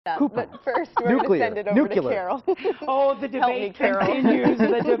But first, we're going to send it over to Carol. Oh, the debate continues.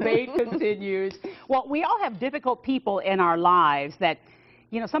 The debate continues. Well, we all have difficult people in our lives that,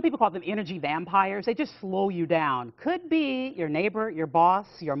 you know, some people call them energy vampires. They just slow you down. Could be your neighbor, your boss,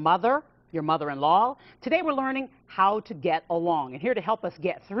 your mother-in-law. Today we're learning how to get along. And here to help us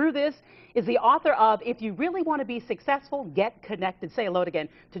get through this is the author of If You Really Want to Be Successful, Get Connected. Say hello again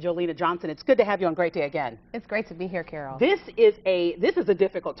to Lena Johnson. It's good to have you on Great Day Again. It's great to be here, Carol. This is a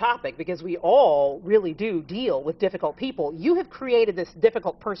difficult topic because we all really do deal with difficult people. You have created this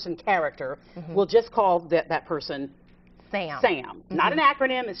difficult person character. We'll just call that person Sam. Sam. Not an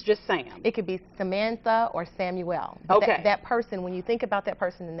acronym, it's just Sam. It could be Samantha or Samuel. But okay. That person, when you think about that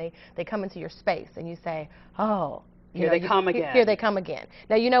person and they come into your space and you say, oh, here they come again. Here they come again.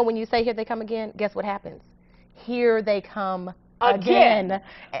 Now, you know, when you say here they come again, guess what happens? Here they come again.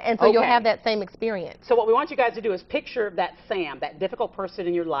 And so you'll have that same experience. So what we want you guys to do is picture that Sam, that difficult person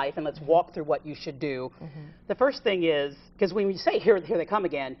in your life, and let's walk through what you should do. The first thing is, because when you say here they come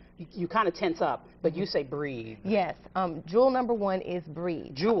again, you kind of tense up, but you say breathe. Yes. Jewel number one is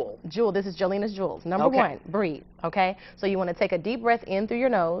breathe. Jewel. Jewel, this is Jolina's jewels. Number one, breathe, okay? So you want to take a deep breath in through your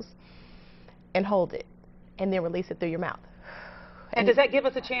nose and hold it, and then release it through your mouth. And does that give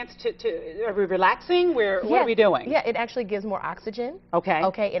us a chance to are we relaxing? What are we doing? Yeah, it actually gives more oxygen. Okay.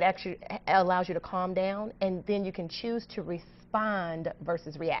 Okay, it actually allows you to calm down, and then you can choose to respond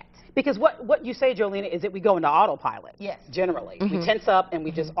versus react. Because what you say, Jolina, is that we go into autopilot. Yes. Generally. We tense up and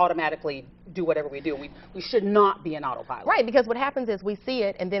we just automatically do whatever we do. We should not be in autopilot. Right, because what happens is we see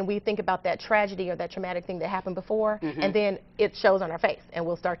it, and then we think about that tragedy or that traumatic thing that happened before, and then it shows on our face, and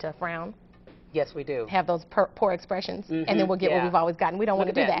we'll start to frown. Yes, we do. Have those poor expressions, and then we'll get what we've always gotten. We don't want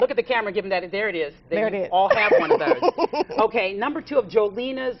to do that. Look at the camera, give them that. There it is. There it is. All have one of those. Okay, number two of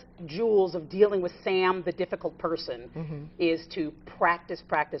Jolina's jewels of dealing with Sam, the difficult person, is to practice,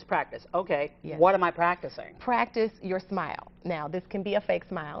 practice, practice. Okay, what am I practicing? Practice your smile. Now, this can be a fake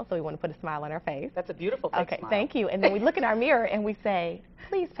smile, so we want to put a smile on our face. That's a beautiful fake smile. Okay, thank you. And then we look in our mirror and we say,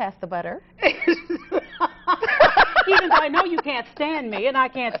 please pass the butter. Even though I know you can't stand me and I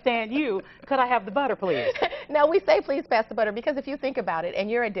can't stand you, could I have the butter, please? No, we say please pass the butter because if you think about it and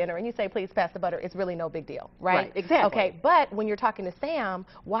you're at dinner and you say please pass the butter, it's really no big deal, right? Right, exactly. Okay, but when you're talking to Sam,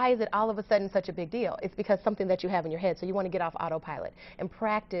 why is it all of a sudden such a big deal? It's because something that you have in your head, so you want to get off autopilot and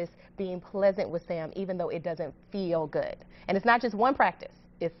practice being pleasant with Sam even though it doesn't feel good. And it's not just one practice,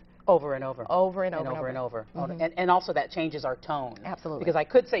 it's over and over. Over and over. And over and over. And also that changes our tone. Absolutely. Because I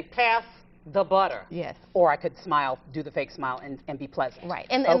could say pass the butter. Yes. Or I could smile, do the fake smile, and be pleasant. Right.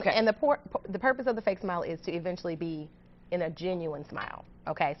 And the purpose of the fake smile is to eventually be in a genuine smile.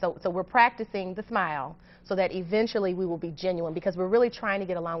 Okay. So we're practicing the smile so that eventually we will be genuine because we're really trying to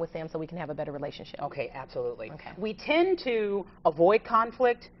get along with Sam so we can have a better relationship. Okay, absolutely. Okay. We tend to avoid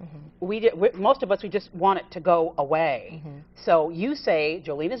conflict. Most of us, we just want it to go away. So you say,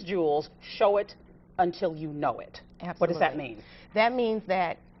 Jolina's jewels, show it until you know it. Absolutely. What does that mean? That means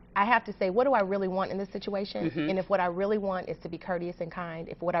that I have to say, what do I really want in this situation? And if what I really want is to be courteous and kind,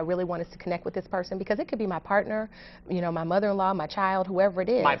 if what I really want is to connect with this person, because it could be my partner, you know, my mother-in-law, my child, whoever it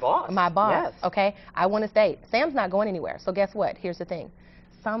is. My boss. My boss, yes. Okay? I want to stay. Sam's not going anywhere. So guess what? Here's the thing.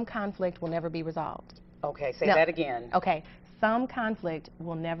 Some conflict will never be resolved. Okay, say that again. Okay. Some conflict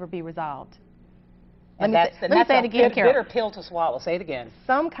will never be resolved. And let me say it again, Carol. Bitter pill to swallow. Say it again.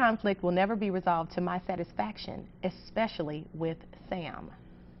 Some conflict will never be resolved to my satisfaction, especially with Sam.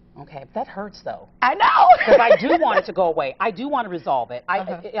 Okay, that hurts though. I know. Because I do want it to go away. I do want to resolve it.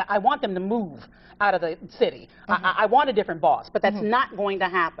 I want them to move out of the city. I want a different boss, but that's not going to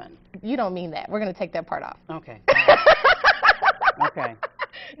happen. You don't mean that. We're going to take that part off. Okay. Okay.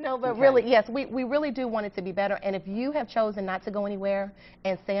 No, but really, yes, we really do want it to be better. And if you have chosen not to go anywhere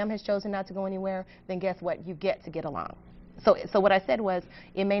and Sam has chosen not to go anywhere, then guess what? You get to get along. So what I said was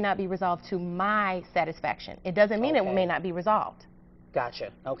it may not be resolved to my satisfaction. It doesn't mean it may not be resolved.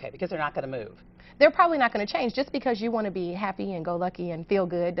 Gotcha. Okay, because they're not going to move. They're probably not going to change. Just because you want to be happy and go lucky and feel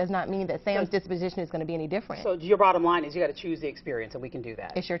good does not mean that Sam's disposition is going to be any different. So your bottom line is you got to choose the experience, and we can do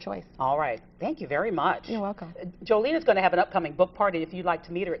that. It's your choice. All right. Thank you very much. You're welcome. Jolina's going to have an upcoming book party. If you'd like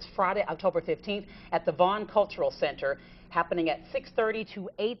to meet her, it's Friday, October 15th at the Vaughn Cultural Center, happening at 6:30 to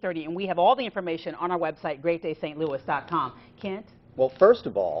 8:30, and we have all the information on our website, greatdaystlouis.com. Kent? Well, first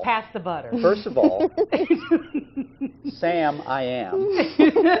of all, pass the butter. First of all, Sam, I am.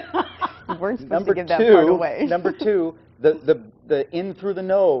 You weren't supposed to give that part away. Number two, the in through the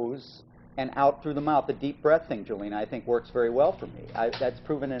nose and out through the mouth. The deep breath thing, Jolene, I think works very well for me. That's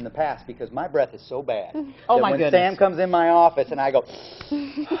proven in the past because my breath is so bad. Oh that my when goodness. Sam comes in my office and I go,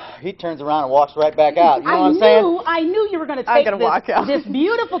 he turns around and walks right back out. You know what I'm saying? I knew you were going to take this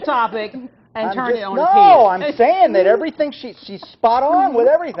beautiful topic and turn it on its head. No, I'm saying that everything, she's spot on with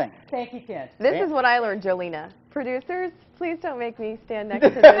everything. Thank you, Ken. This is what I learned, Jolena. Producers, please don't make me stand next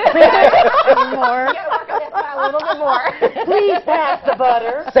to this guy anymore. You gotta work on that smile a little bit more. Please pass the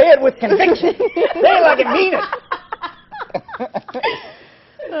butter. Say it with conviction. Say it like you mean it.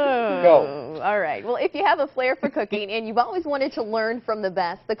 Go. All right. Well, if you have a flair for cooking and you've always wanted to learn from the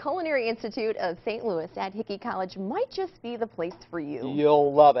best, the Culinary Institute of St. Louis at Hickey College might just be the place for you.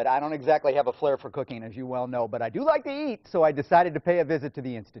 You'll love it. I don't exactly have a flair for cooking, as you well know, but I do like to eat, so I decided to pay a visit to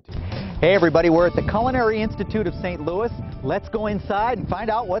the Institute. Hey, everybody, we're at the Culinary Institute of St. Louis. Let's go inside and find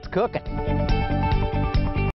out what's cooking.